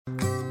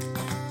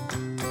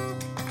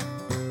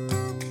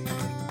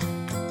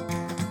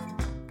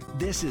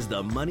This is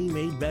the Money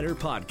Made Better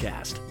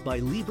podcast by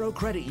Libro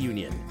Credit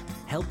Union,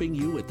 helping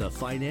you with the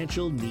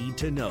financial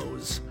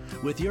need-to-knows.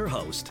 With your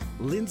host,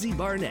 Lynzee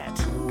Barnett.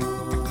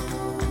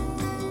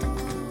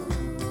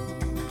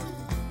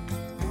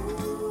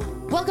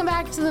 Welcome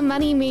back to the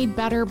Money Made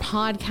Better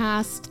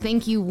podcast.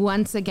 Thank you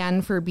once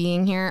again for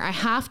being here. I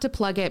have to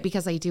plug it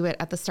because I do it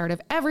at the start of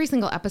every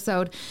single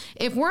episode.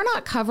 If we're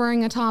not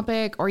covering a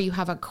topic or you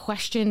have a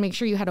question, make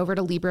sure you head over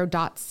to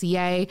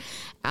Libro.ca.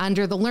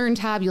 Under the Learn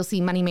tab, you'll see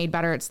Money Made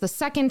Better. It's the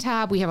second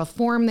tab. We have a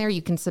form there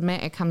you can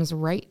submit. It comes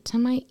right to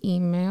my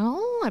email.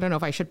 I don't know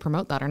if I should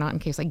promote that or not in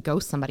case I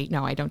ghost somebody.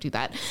 No, I don't do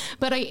that.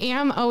 But I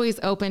am always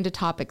open to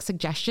topic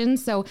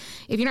suggestions. So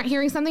if you're not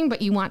hearing something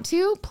but you want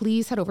to,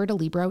 please head over to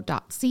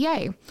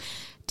Libro.ca.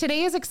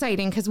 Today is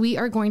exciting because we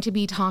are going to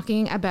be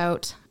talking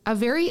about a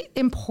very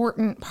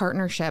important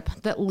partnership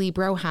that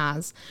Libro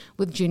has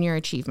with Junior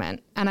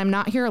Achievement. And I'm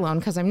not here alone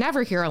because I'm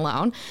never here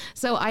alone.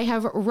 So I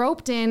have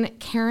roped in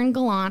Karen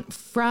Gallant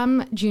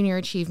from Junior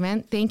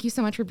Achievement. Thank you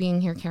so much for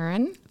being here,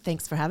 Karen.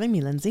 Thanks for having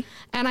me, Lynzee.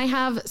 And I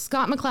have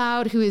Scott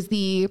Macleod, who is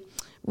the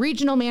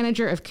Regional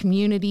Manager of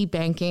Community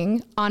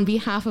Banking on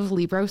behalf of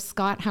Libro.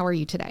 Scott, how are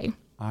you today?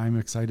 I'm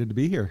excited to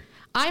be here.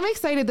 I'm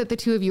excited that the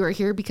two of you are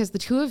here because the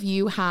two of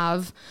you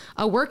have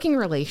a working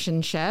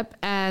relationship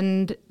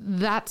and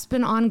that's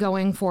been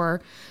ongoing for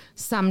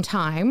some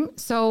time.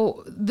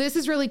 So this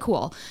is really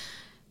cool.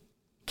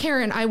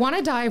 Karen, I want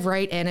to dive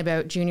right in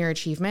about Junior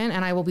Achievement,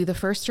 and I will be the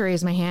first to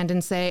raise my hand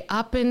and say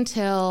up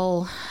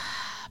until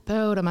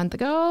about a month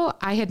ago,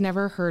 I had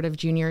never heard of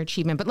Junior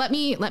Achievement. But let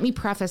me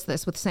preface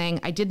this with saying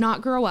I did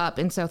not grow up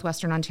in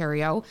Southwestern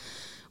Ontario,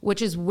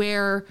 which is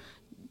where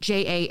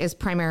JA is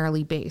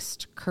primarily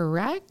based,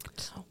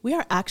 correct? We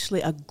are actually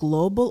a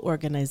global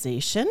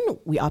organization.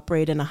 We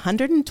operate in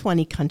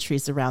 120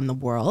 countries around the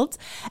world.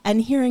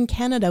 And here in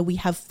Canada, we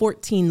have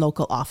 14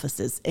 local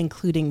offices,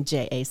 including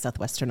JA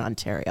Southwestern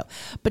Ontario.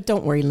 But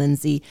don't worry,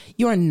 Lynzee,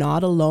 you are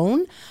not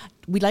alone.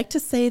 We like to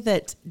say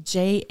that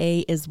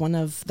JA is one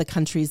of the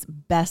country's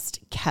best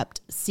kept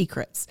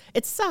secrets.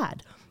 It's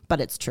sad, but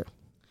it's true.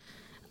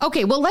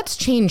 Okay, well, let's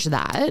change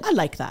that. I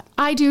like that.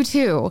 I do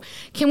too.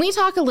 Can we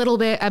talk a little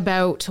bit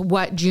about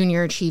what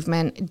Junior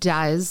Achievement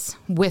does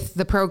with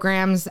the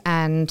programs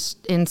and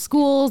in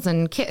schools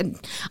and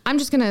kids? I'm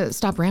just going to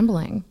stop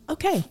rambling.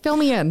 Okay. Fill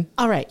me in.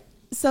 All right.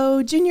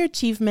 So Junior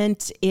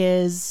Achievement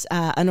is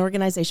an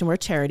organization, we're a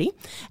charity,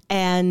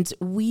 and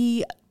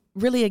we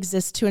really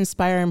exist to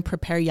inspire and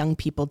prepare young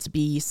people to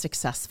be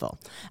successful.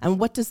 And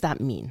what does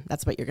that mean?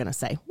 That's what you're going to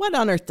say. What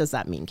on earth does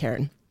that mean,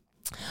 Karen?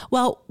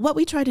 Well, what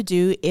we try to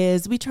do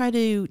is we try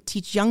to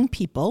teach young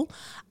people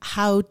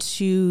how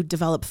to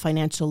develop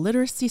financial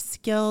literacy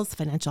skills,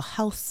 financial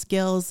health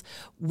skills.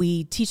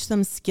 We teach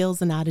them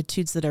skills and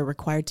attitudes that are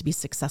required to be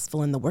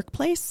successful in the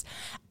workplace.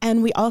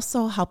 And we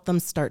also help them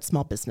start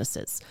small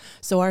businesses.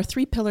 So our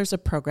three pillars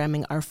of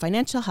programming are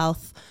financial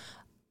health,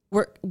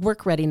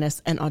 work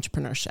readiness, and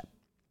entrepreneurship.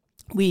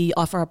 We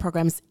offer our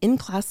programs in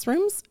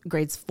classrooms,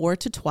 grades 4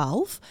 to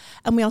 12,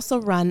 and we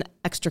also run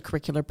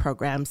extracurricular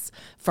programs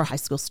for high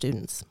school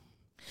students.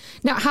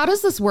 Now, how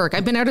does this work?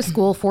 I've been out of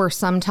school for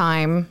some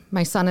time.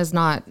 My son is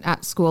not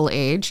at school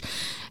age.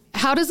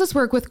 How does this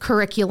work with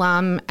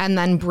curriculum and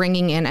then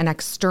bringing in an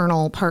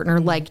external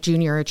partner like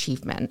Junior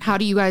Achievement? How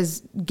do you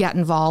guys get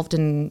involved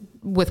in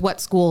with what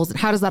schools and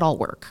how does that all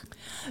work?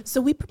 So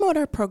we promote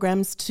our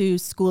programs to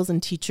schools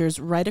and teachers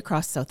right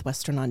across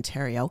Southwestern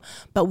Ontario,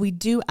 but we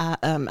do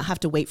have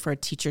to wait for a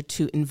teacher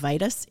to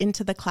invite us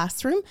into the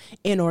classroom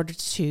in order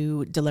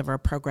to deliver a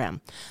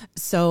program.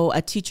 So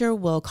a teacher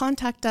will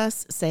contact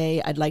us,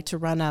 say, I'd like to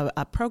run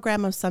a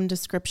program of some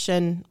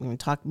description. We can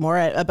talk more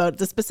about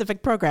the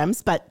specific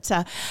programs, but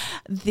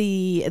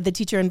the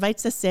teacher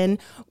invites us in.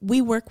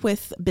 We work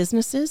with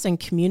businesses and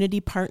community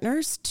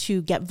partners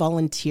to get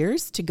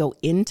volunteers to go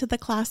into the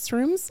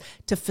classrooms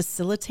to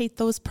facilitate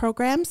those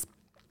programs.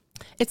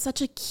 It's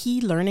such a key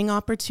learning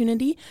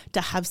opportunity to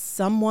have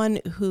someone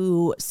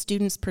who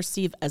students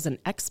perceive as an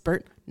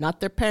expert, not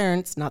their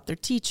parents, not their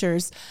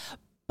teachers,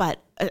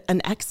 but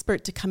an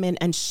expert to come in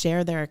and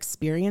share their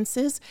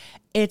experiences.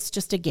 It's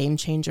just a game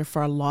changer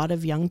for a lot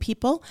of young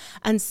people.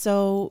 And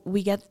so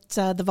we get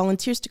the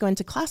volunteers to go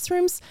into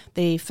classrooms,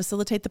 they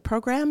facilitate the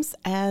programs,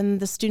 and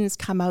the students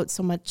come out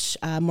so much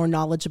more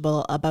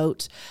knowledgeable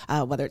about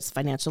whether it's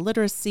financial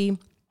literacy,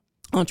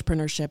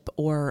 entrepreneurship,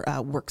 or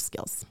work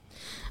skills.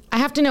 I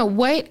have to know,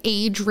 what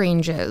age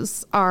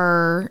ranges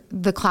are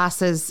the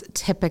classes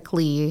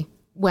typically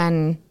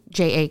when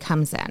JA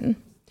comes in?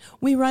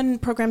 We run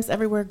programs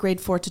everywhere,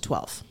 grade 4 to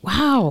 12.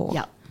 Wow.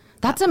 Yeah.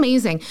 That's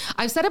amazing.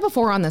 I've said it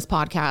before on this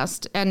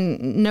podcast, and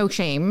no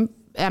shame,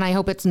 and I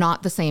hope it's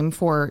not the same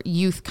for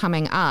youth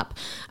coming up.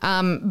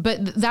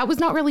 But that was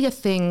not really a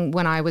thing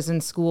when I was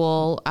in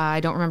school. I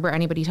don't remember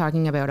anybody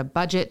talking about a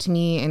budget to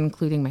me,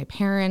 including my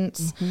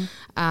parents.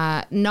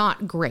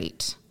 Not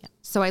great. Yeah.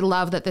 So I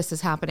love that this is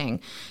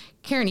happening.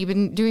 Karen, you've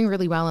been doing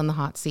really well in the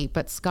hot seat,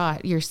 but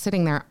Scott, you're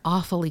sitting there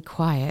awfully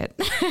quiet.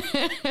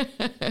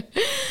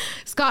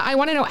 Scott, I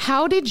want to know,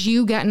 how did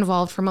you get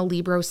involved from a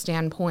Libro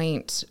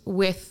standpoint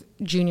with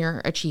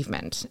junior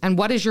achievement? And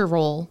what is your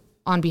role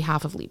on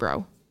behalf of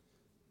Libro?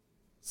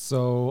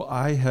 So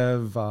I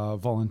have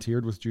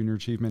volunteered with Junior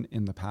Achievement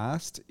in the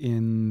past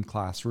in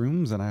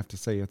classrooms, and I have to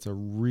say it's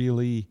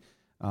really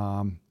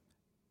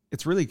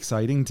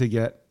exciting to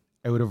get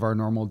out of our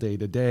normal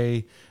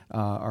day-to-day.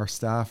 Our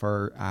staff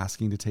are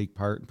asking to take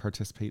part and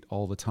participate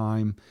all the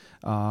time.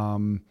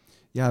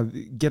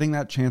 Getting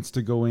that chance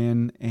to go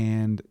in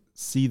and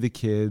see the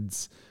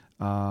kids,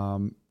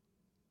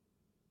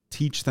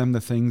 teach them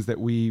the things that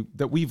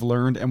we've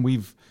learned and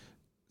we've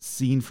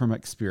seen from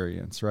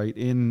experience, right?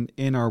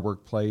 In our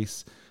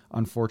workplace,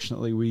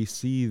 unfortunately, we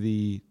see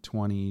the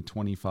 20,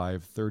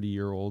 25,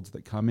 30-year-olds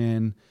that come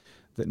in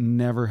that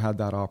never had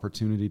that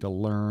opportunity to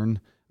learn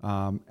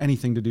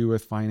anything to do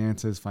with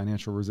finances,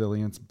 financial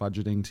resilience,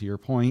 budgeting, to your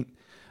point,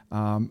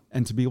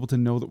 and to be able to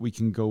know that we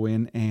can go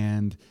in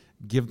and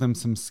give them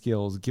some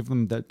skills, give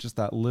them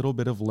that little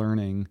bit of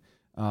learning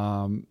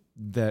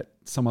that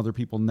some other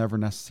people never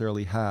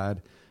necessarily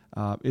had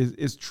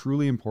is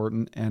truly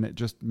important, and it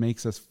just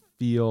makes us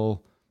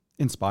feel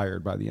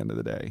inspired by the end of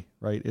the day,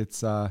 right?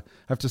 It's I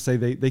have to say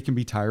they can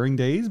be tiring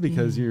days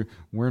because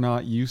we're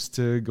not used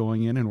to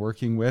going in and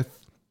working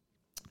with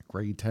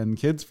grade 10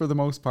 kids for the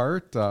most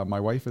part.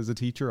 My wife is a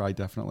teacher. I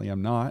definitely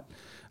am not.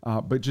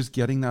 But just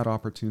getting that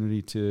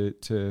opportunity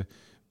to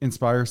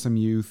inspire some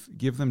youth,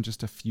 give them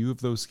just a few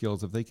of those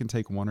skills. If they can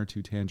take one or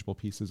two tangible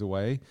pieces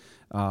away,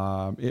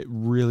 it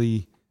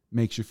really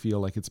makes you feel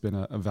like it's been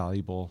a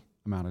valuable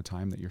amount of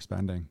time that you're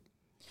spending.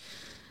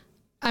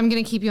 I'm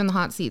going to keep you in the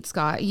hot seat,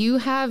 Scott. You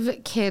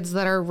have kids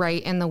that are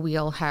right in the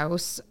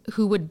wheelhouse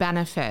who would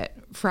benefit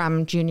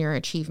from junior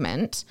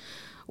achievement.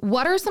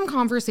 What are some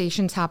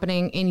conversations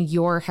happening in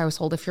your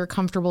household, if you're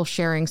comfortable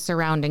sharing,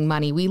 surrounding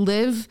money? We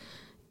live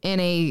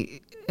in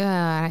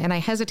and I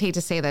hesitate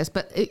to say this,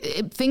 but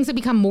things have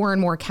become more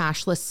and more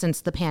cashless since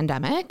the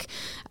pandemic.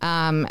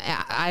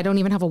 I don't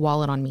even have a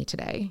wallet on me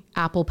today.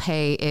 Apple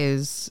Pay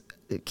is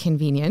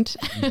convenient.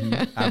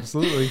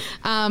 Absolutely.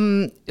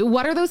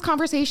 What are those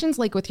conversations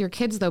like with your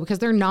kids, though? Because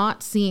they're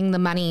not seeing the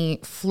money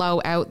flow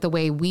out the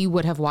way we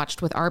would have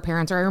watched with our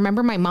parents. Or I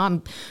remember my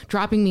mom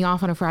dropping me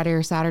off on a Friday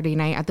or Saturday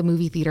night at the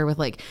movie theater with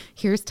like,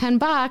 here's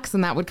 $10,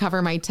 and that would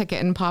cover my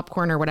ticket and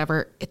popcorn or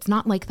whatever. It's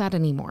not like that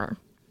anymore.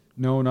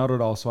 No, not at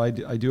all. So I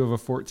do have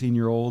a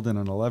 14-year-old and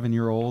an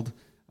 11-year-old.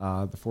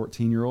 The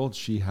 14-year-old,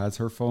 she has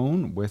her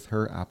phone with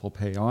her Apple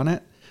Pay on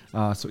it.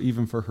 So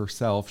even for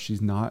herself,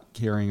 she's not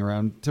carrying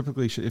around.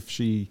 Typically, if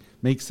she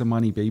makes some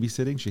money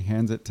babysitting, she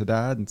hands it to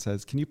dad and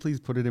says, can you please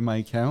put it in my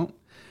account?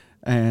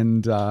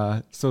 And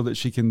so that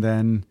she can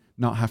then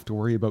not have to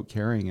worry about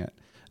carrying it.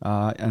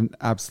 And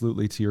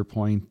absolutely, to your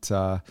point,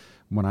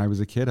 when I was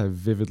a kid, I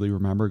vividly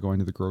remember going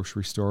to the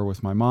grocery store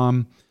with my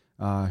mom.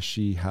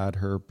 She had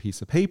her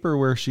piece of paper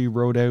where she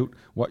wrote out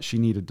what she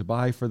needed to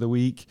buy for the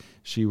week.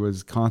 She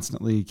was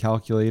constantly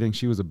calculating.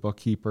 She was a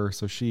bookkeeper,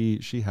 so she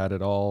had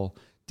it all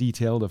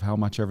detailed of how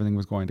much everything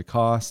was going to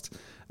cost.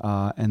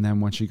 And then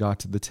when she got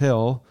to the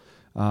till,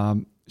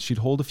 she'd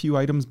hold a few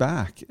items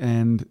back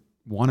and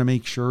want to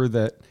make sure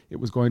that it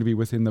was going to be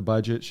within the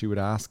budget. She would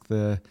ask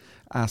the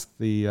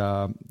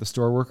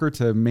store worker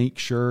to make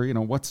sure,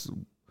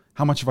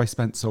 how much have I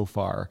spent so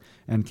far,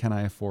 and can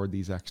I afford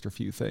these extra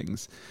few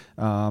things?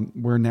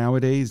 Where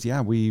nowadays,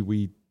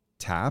 we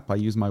tap. I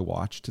use my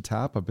watch to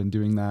tap. I've been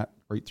doing that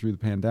right through the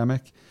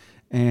pandemic,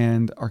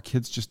 and our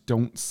kids just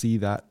don't see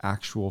that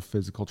actual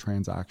physical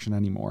transaction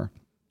anymore.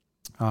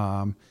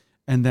 And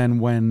then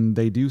when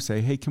they do say,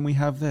 hey, can we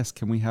have this?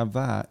 Can we have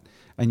that?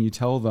 And you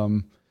tell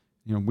them,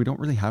 we don't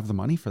really have the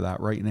money for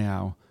that right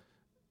now.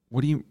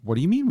 What do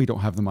you mean we don't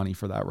have the money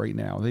for that right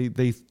now?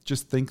 They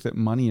just think that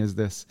money is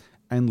this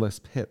endless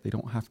pit. They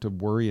don't have to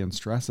worry and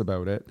stress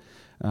about it.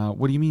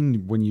 What do you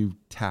mean when you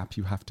tap,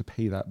 you have to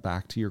pay that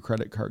back to your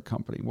credit card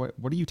company?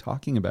 What are you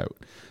talking about?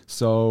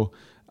 So,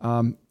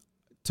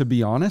 to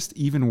be honest,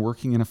 even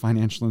working in a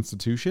financial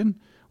institution,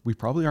 we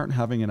probably aren't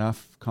having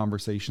enough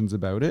conversations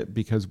about it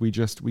because we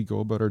go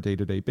about our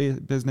day-to-day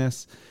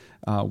business.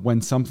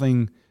 When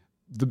something,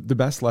 the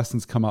best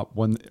lessons come up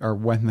when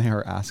they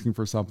are asking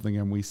for something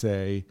and we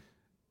say,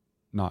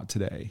 not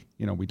today.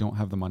 We don't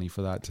have the money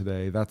for that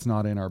today. That's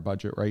not in our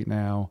budget right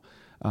now.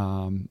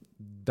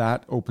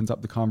 That opens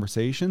up the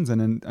conversations.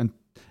 And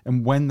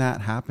when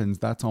that happens,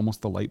 that's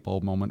almost the light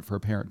bulb moment for a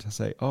parent to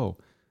say, oh,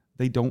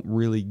 they don't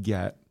really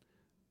get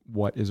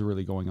what is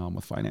really going on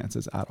with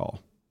finances at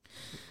all.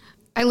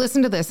 I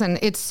listened to this and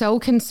it's so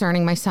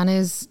concerning. My son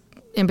is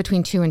in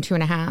between 2 and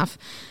 2.5.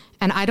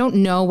 And I don't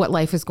know what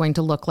life is going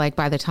to look like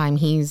by the time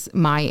he's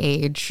my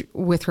age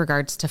with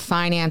regards to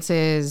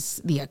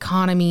finances, the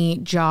economy,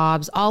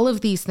 jobs. All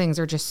of these things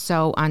are just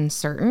so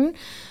uncertain.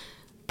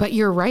 But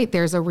you're right.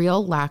 There's a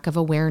real lack of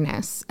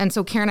awareness. And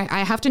so, Karen, I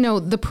have to know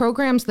the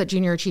programs that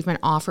Junior Achievement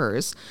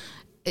offers.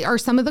 Are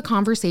some of the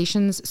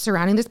conversations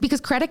surrounding this?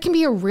 Because credit can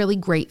be a really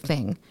great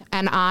thing.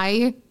 And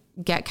I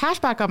get cash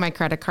back on my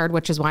credit card,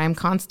 which is why I'm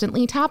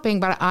constantly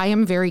tapping. But I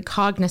am very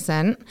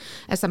cognizant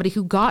as somebody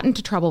who got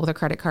into trouble with a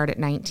credit card at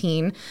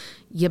 19.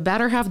 you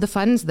better have the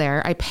funds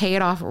there. I pay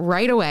it off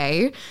right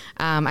away.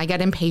 I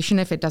get impatient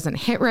if it doesn't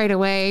hit right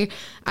away.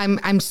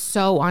 I'm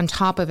so on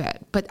top of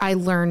it, but I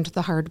learned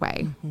the hard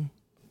way. Mm-hmm.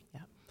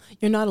 Yeah.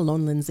 You're not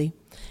alone, Lynzee.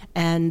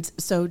 And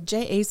so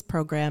JA's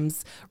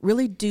programs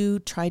really do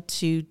try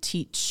to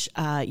teach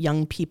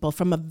young people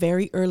from a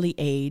very early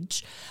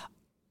age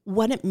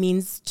what it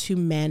means to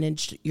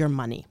manage your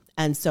money.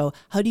 And so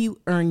how do you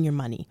earn your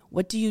money?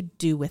 What do you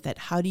do with it?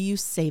 How do you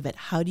save it?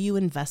 How do you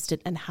invest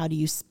it? And how do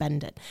you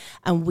spend it?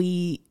 And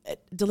we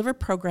deliver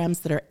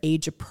programs that are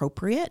age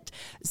appropriate.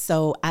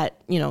 So at,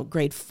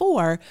 grade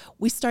 4,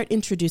 we start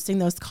introducing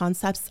those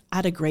concepts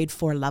at a grade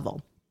 4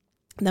 level.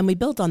 And then we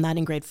build on that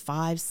in grade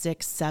 5,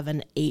 6,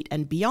 7, 8,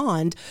 and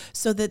beyond,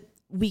 so that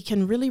we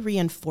can really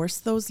reinforce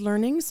those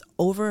learnings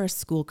over a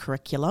school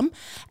curriculum.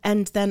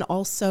 And then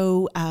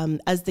also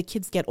as the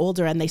kids get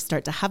older and they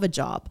start to have a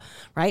job,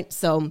 right?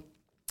 So,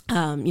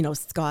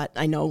 Scott,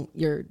 I know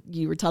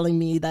you were telling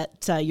me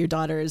that your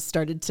daughter has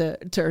started to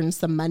earn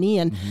some money.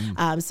 And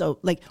so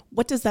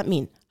what does that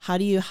mean? How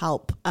do you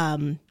help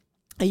a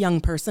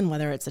young person,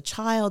 whether it's a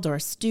child or a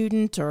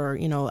student or,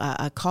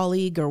 a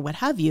colleague or what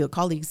have you, a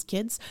colleague's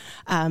kids,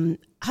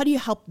 how do you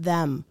help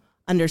them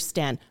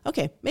understand,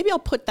 okay, maybe I'll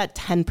put that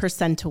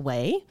 10%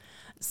 away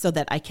so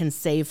that I can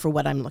save for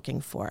what I'm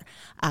looking for.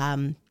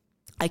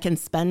 I can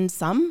spend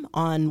some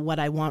on what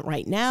I want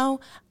right now.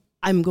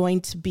 I'm going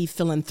to be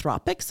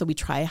philanthropic. So we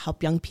try to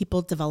help young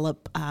people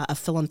develop a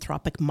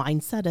philanthropic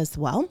mindset as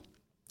well.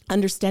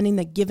 Understanding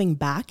that giving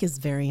back is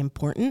very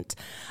important.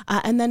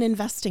 And then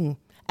investing.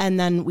 And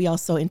then we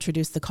also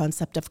introduce the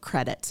concept of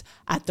credit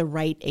at the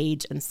right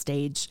age and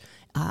stage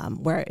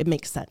where it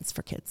makes sense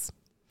for kids.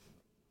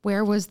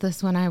 Where was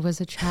this when I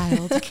was a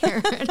child,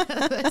 Karen?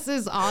 This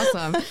is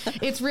awesome.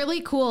 It's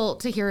really cool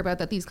to hear about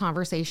that these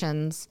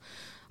conversations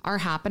are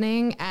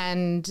happening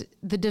and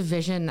the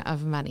division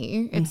of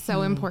money. It's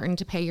so important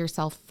to pay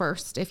yourself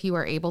first if you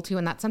are able to.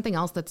 And that's something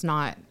else that's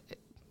not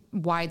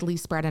widely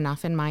spread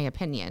enough, in my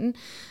opinion.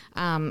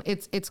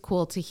 It's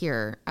cool to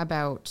hear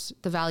about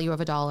the value of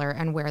 $1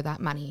 and where that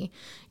money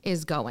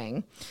is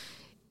going.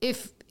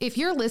 If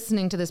you're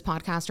listening to this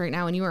podcast right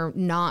now and you are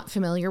not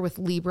familiar with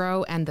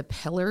Libro and the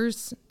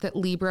pillars that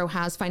Libro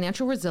has,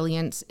 financial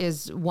resilience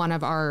is one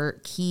of our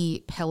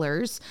key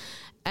pillars.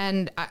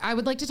 And I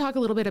would like to talk a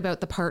little bit about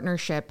the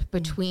partnership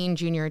between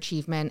Junior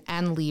Achievement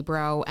and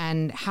Libro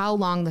and how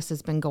long this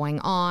has been going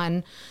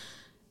on.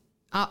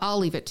 I'll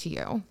leave it to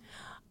you.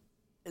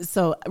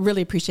 So I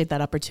really appreciate that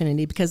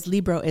opportunity because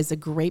Libro is a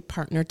great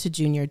partner to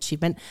Junior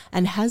Achievement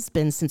and has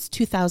been since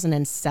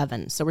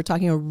 2007. So we're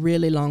talking a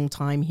really long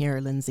time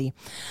here, Lynzee.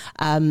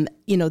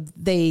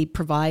 They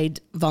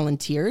provide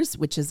volunteers,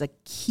 which is a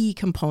key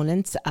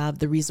component of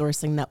the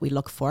resourcing that we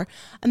look for.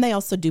 And they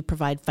also do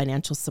provide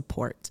financial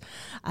support.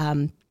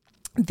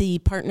 The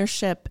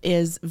partnership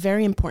is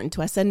very important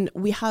to us, and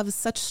we have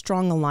such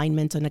strong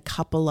alignment in a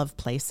couple of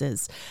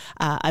places.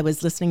 I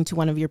was listening to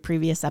one of your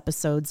previous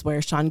episodes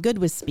where Sean Good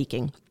was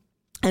speaking,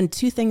 and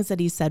two things that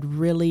he said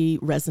really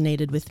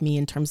resonated with me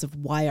in terms of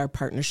why our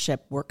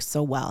partnership works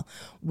so well.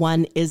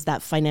 One is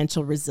that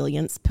financial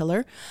resilience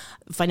pillar.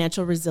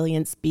 Financial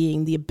resilience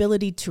being the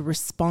ability to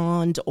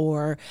respond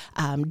or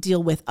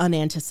deal with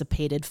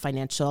unanticipated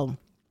financial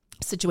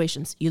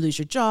situations. You lose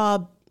your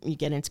job, you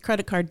get into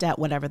credit card debt,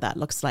 whatever that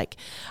looks like.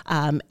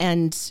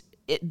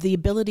 The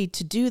ability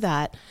to do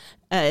that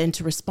and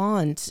to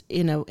respond,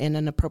 in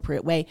an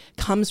appropriate way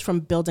comes from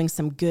building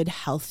some good,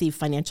 healthy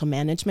financial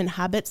management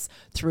habits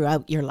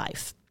throughout your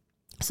life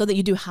so that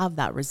you do have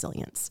that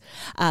resilience.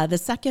 The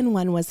second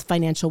one was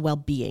financial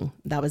well-being.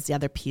 That was the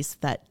other piece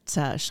that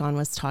Sean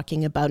was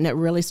talking about, and it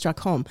really struck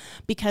home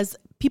because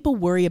people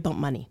worry about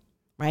money.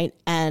 Right?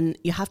 And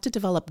you have to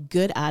develop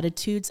good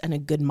attitudes and a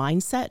good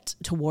mindset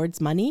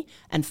towards money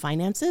and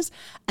finances.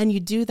 And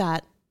you do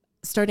that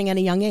starting at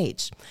a young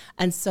age.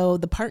 And so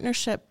the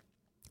partnership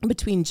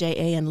between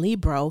JA and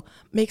Libro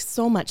makes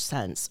so much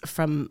sense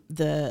from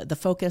the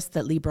focus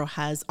that Libro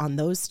has on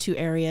those two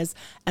areas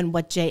and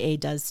what JA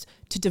does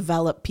to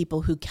develop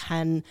people who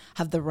can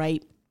have the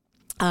right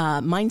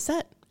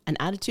mindset and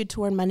attitude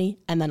toward money,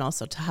 and then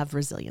also to have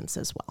resilience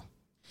as well.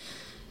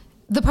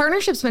 The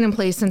partnership's been in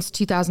place since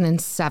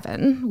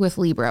 2007 with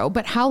Libro,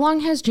 but how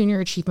long has Junior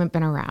Achievement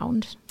been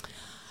around?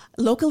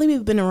 Locally,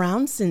 we've been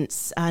around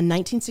since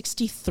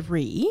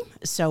 1963,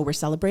 so we're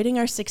celebrating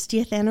our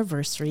 60th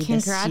anniversary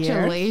this year.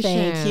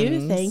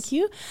 Congratulations. Thank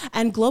you.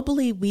 And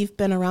globally, we've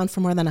been around for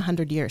more than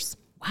 100 years.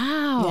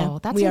 Wow,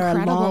 that's we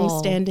incredible. We are a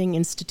long-standing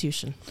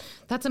institution.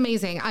 That's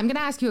amazing. I'm going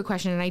to ask you a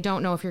question, and I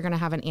don't know if you're going to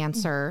have an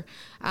answer.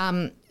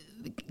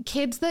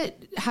 Kids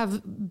that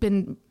have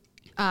been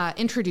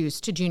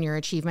introduced to Junior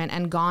Achievement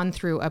and gone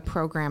through a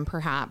program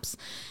perhaps,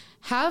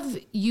 have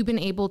you been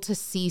able to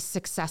see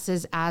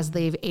successes as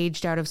they've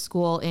aged out of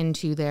school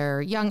into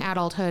their young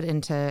adulthood,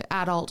 into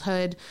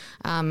adulthood?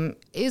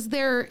 Is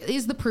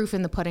the proof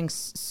in the pudding,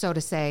 so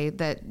to say,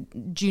 that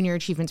Junior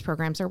Achievement's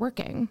programs are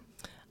working?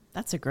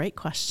 That's a great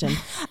question.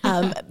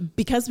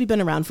 Because we've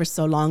been around for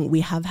so long,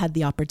 we have had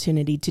the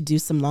opportunity to do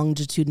some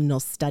longitudinal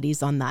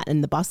studies on that.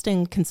 And the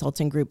Boston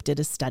Consulting Group did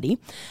a study,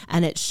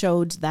 and it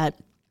showed that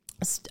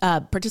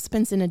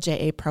participants in a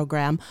JA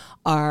program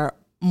are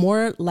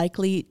more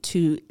likely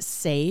to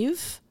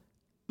save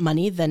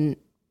money than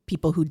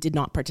people who did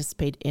not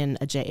participate in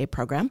a JA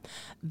program.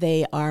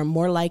 They are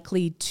more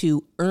likely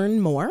to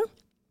earn more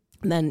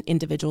than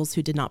individuals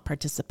who did not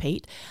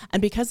participate.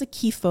 And because a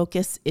key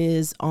focus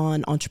is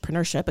on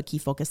entrepreneurship, a key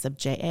focus of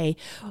JA,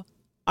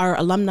 our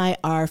alumni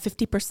are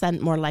 50%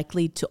 more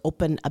likely to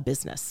open a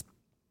business.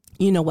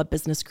 You know what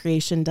business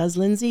creation does,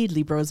 Lynzee.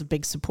 Libro is a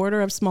big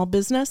supporter of small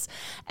business.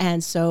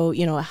 And so,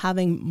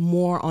 having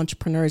more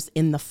entrepreneurs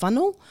in the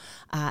funnel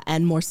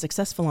and more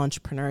successful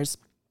entrepreneurs,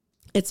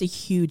 it's a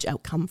huge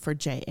outcome for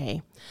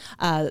JA.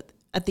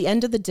 At the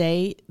end of the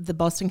day, the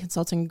Boston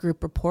Consulting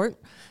Group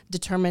report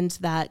determined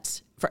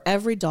that for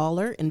every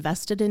dollar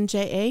invested in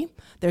JA,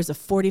 there's a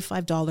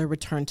 $45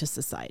 return to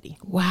society.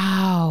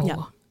 Wow.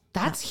 Yeah.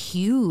 That's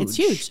huge. It's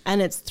huge.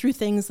 And it's through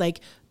things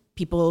like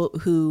people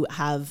who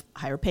have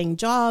higher paying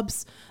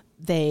jobs,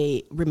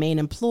 they remain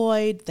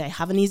employed, they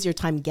have an easier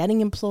time getting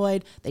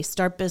employed, they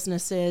start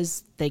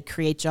businesses, they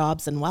create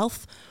jobs and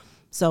wealth.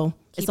 So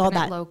it's all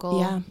that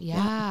local.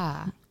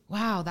 Yeah.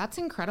 Wow, that's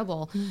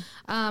incredible.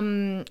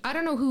 I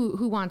don't know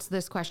who wants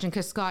this question,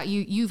 because Scott,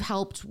 you've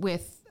helped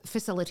with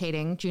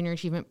facilitating junior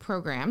achievement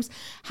programs.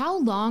 How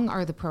long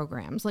are the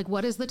programs? Like,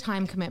 what is the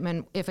time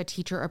commitment if a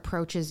teacher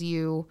approaches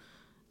you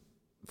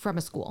from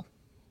a school?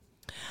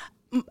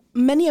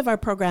 Many of our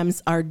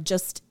programs are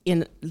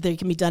they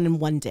can be done in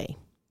one day.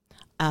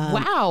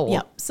 Wow.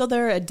 Yeah. So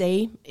they're a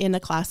day in a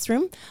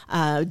classroom,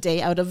 a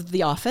day out of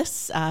the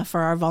office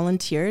for our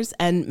volunteers.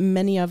 And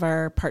many of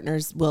our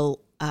partners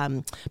will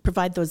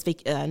provide those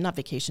not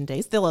vacation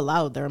days. They'll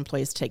allow their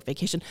employees to take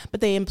vacation,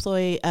 but they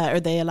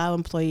allow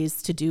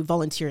employees to do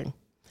volunteering.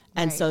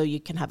 And so you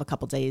can have a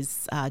couple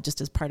days just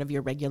as part of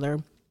your regular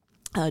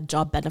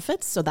job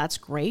benefits. So that's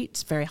great.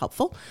 It's very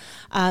helpful.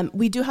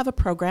 We do have a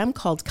program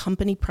called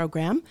Company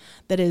Program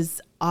that is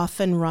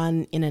often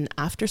run in an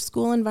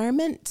after-school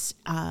environment,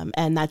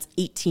 and that's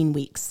 18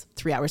 weeks,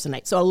 3 hours a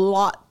night. So a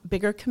lot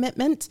bigger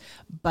commitment,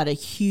 but a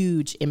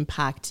huge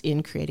impact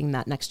in creating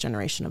that next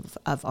generation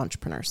of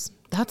entrepreneurs.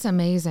 That's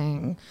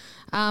amazing.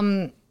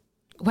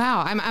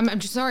 Wow. I'm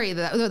just sorry.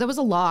 That was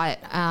a lot,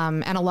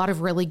 and a lot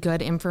of really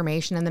good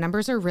information, and the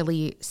numbers are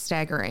really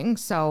staggering.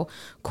 So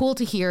cool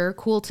to hear,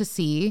 cool to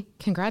see.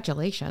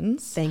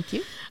 Congratulations. Thank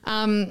you.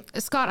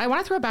 Scott, I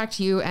want to throw it back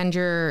to you and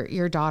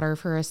your daughter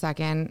for a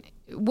second.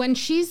 When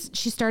she's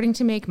starting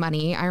to make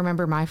money, I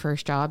remember my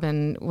first job,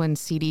 and when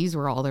CDs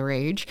were all the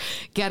rage,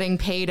 getting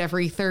paid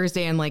every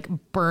Thursday and like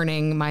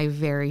burning my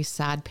very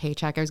sad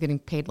paycheck. I was getting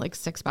paid like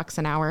 $6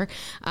 an hour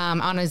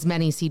on as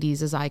many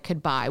CDs as I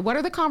could buy. What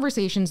are the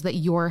conversations that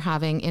you're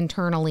having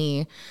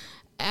internally?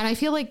 And I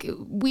feel like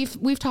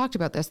we've talked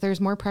about this. There's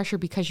more pressure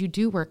because you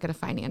do work at a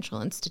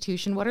financial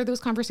institution. What are those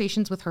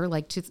conversations with her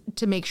like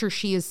to make sure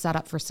she is set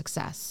up for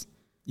success?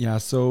 Yeah.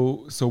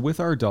 So with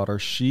our daughter,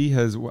 she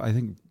has, I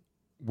think,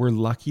 we're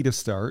lucky to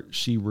start.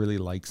 She really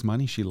likes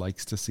money. She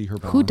likes to see her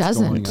balance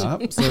going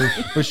up. So,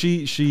 but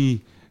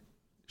she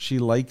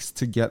likes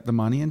to get the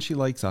money, and she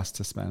likes us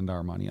to spend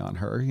our money on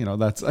her.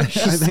 That's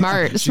she's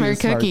smart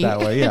cookie that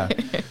way. Yeah.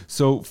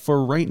 So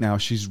for right now,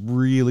 she's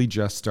really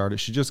just started.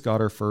 She just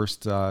got her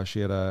first. She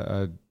had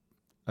a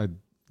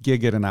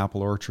gig at an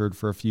apple orchard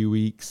for a few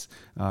weeks.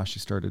 She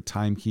started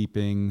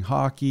timekeeping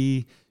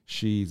hockey.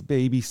 She's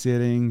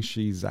babysitting.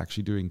 She's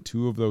actually doing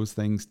 2 of those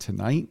things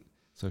tonight.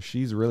 So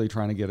she's really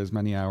trying to get as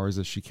many hours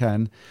as she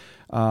can.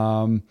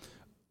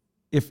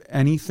 If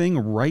anything,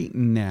 right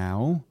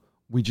now,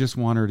 we just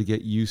want her to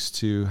get used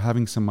to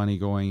having some money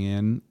going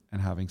in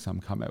and having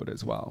some come out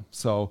as well.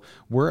 So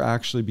we're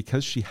actually,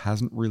 because she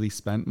hasn't really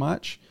spent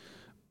much,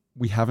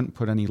 we haven't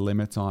put any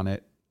limits on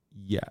it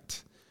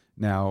yet.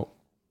 Now,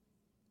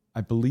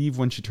 I believe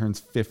when she turns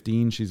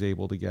 15, she's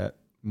able to get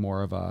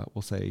more of a,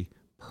 we'll say,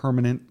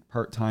 permanent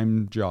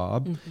part-time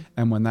job. Mm-hmm.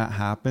 And when that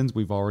happens,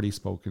 we've already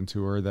spoken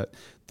to her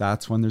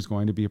that's when there's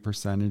going to be a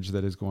percentage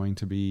that is going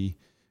to be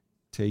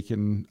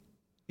taken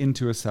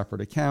into a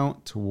separate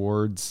account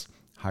towards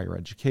higher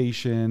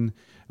education.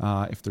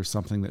 If there's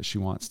something that she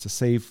wants to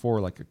save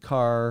for, like a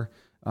car,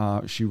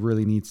 she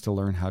really needs to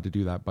learn how to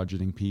do that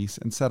budgeting piece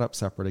and set up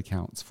separate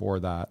accounts for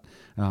that.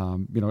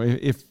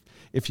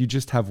 If you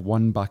just have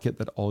one bucket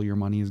that all your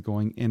money is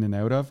going in and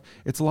out of,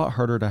 it's a lot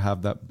harder to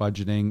have that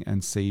budgeting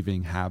and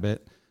saving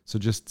habit. So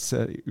just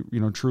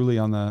truly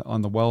on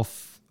the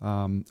wealth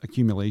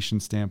accumulation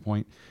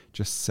standpoint,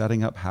 just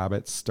setting up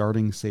habits,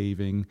 starting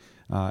saving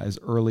as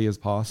early as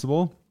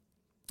possible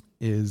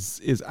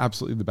is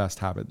absolutely the best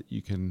habit that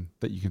you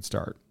can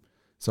start.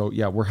 So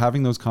yeah, we're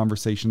having those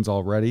conversations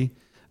already,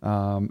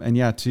 and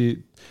yeah,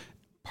 to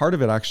part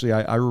of it actually,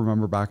 I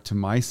remember back to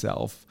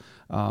myself.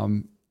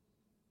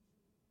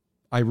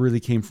 I really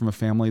came from a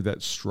family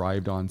that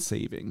strived on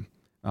saving,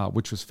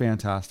 which was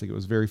fantastic. It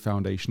was very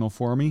foundational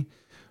for me.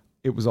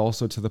 It was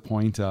also to the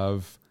point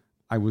of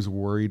I was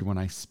worried when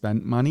I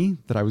spent money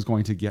that I was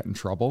going to get in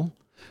trouble.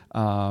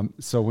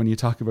 So when you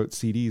talk about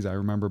CDs, I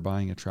remember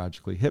buying a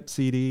Tragically Hip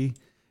CD,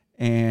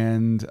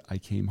 and I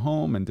came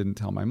home and didn't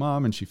tell my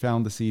mom, and she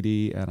found the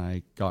CD, and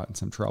I got in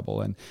some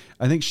trouble. And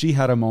I think she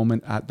had a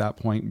moment at that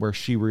point where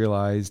she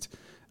realized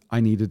I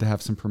needed to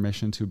have some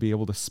permission to be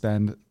able to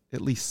spend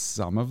at least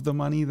some of the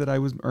money that I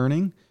was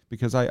earning,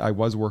 because I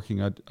was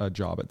working a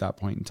job at that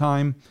point in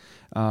time.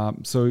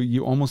 So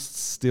you almost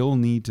still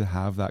need to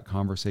have that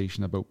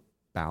conversation about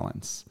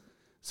balance.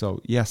 So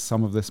yes,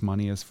 some of this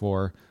money is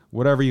for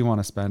whatever you want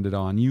to spend it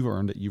on. You've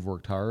earned it, you've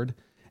worked hard,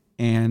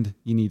 and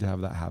you need to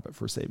have that habit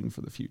for saving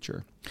for the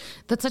future.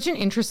 That's such an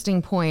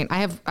interesting point. I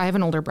have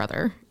an older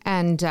brother,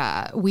 and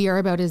we are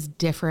about as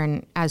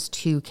different as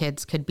two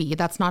kids could be.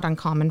 That's not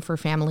uncommon for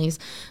families.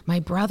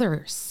 My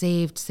brother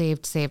saved.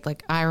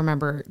 Like, I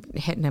remember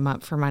hitting him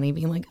up for money,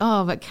 being like,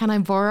 oh, but can I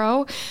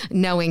borrow?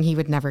 Knowing he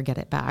would never get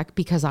it back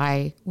because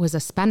I was a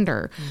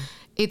spender.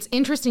 It's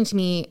interesting to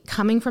me,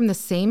 coming from the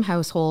same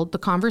household, the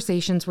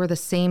conversations were the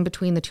same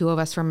between the two of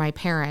us from my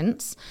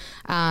parents,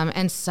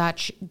 and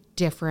such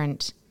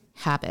different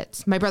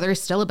habits. My brother is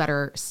still a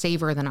better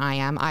saver than I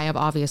am. I have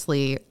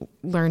obviously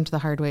learned the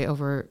hard way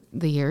over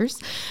the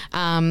years,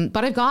 but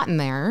I've gotten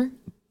there.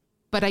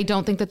 But I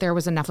don't think that there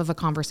was enough of a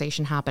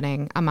conversation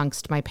happening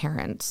amongst my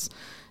parents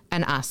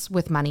and us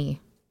with money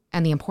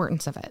and the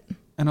importance of it.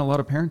 And a lot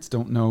of parents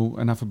don't know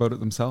enough about it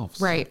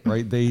themselves. Right.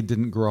 They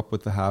didn't grow up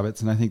with the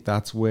habits. And I think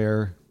that's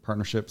where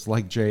partnerships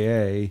like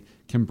JA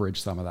can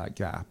bridge some of that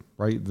gap,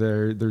 right?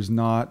 There isn't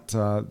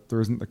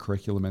the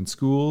curriculum in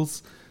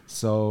schools.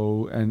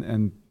 So,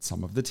 and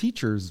some of the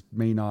teachers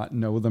may not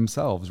know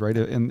themselves, right?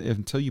 And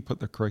until you put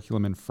the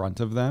curriculum in front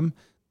of them,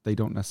 they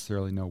don't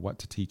necessarily know what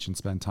to teach and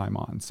spend time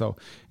on. So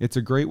it's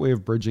a great way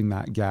of bridging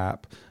that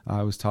gap.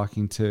 I was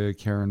talking to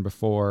Karen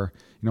before,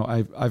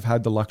 I've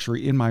had the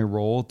luxury in my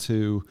role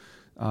to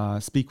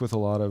speak with a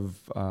lot of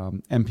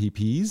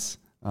MPPs.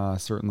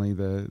 Certainly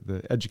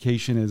the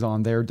education is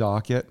on their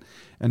docket,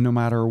 and no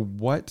matter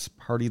what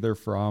party they're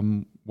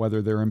from,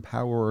 whether they're in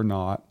power or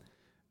not,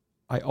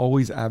 I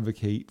always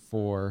advocate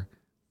for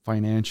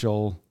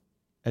financial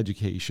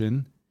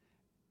education.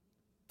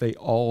 They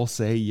all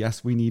say,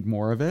 yes, we need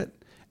more of it.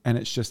 And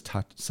it's just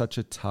such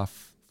a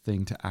tough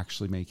thing to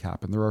actually make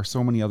happen. There are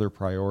so many other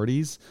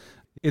priorities.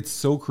 It's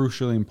so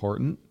crucially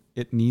important.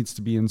 It needs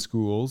to be in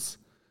schools.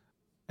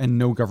 And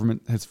no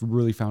government has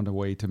really found a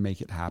way to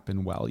make it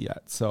happen well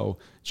yet. So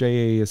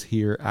JA is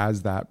here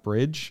as that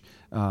bridge,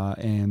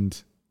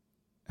 and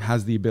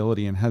has the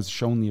ability and has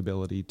shown the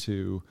ability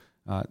to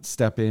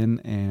step in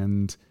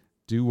and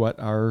do what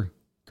our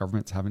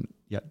governments haven't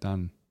yet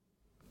done.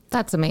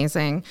 That's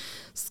amazing.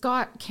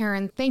 Scott,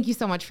 Karen, thank you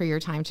so much for your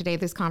time today.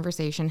 This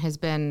conversation has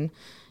been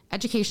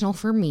educational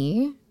for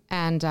me,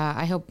 and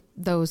I hope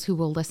those who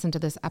will listen to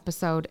this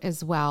episode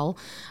as well.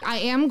 I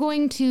am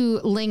going to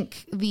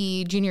link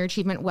the Junior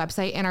Achievement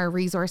website in our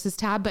resources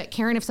tab, but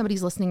Karen, if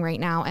somebody's listening right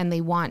now and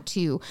they want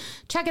to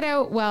check it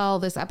out while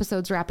this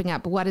episode's wrapping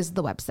up, what is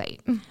the website?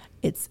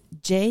 It's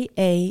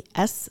jaswo.org.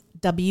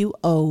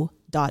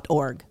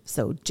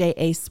 So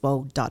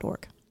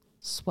jaswo.org.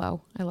 SWO.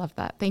 I love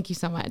that. Thank you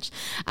so much.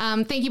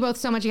 Thank you both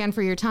so much again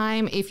for your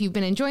time. If you've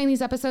been enjoying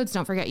these episodes,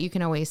 don't forget you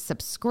can always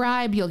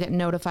subscribe. You'll get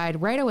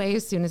notified right away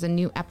as soon as a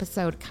new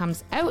episode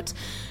comes out.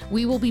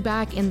 We will be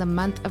back in the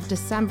month of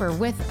December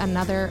with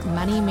another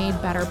Money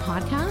Made Better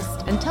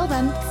podcast. Until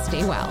then,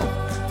 stay well.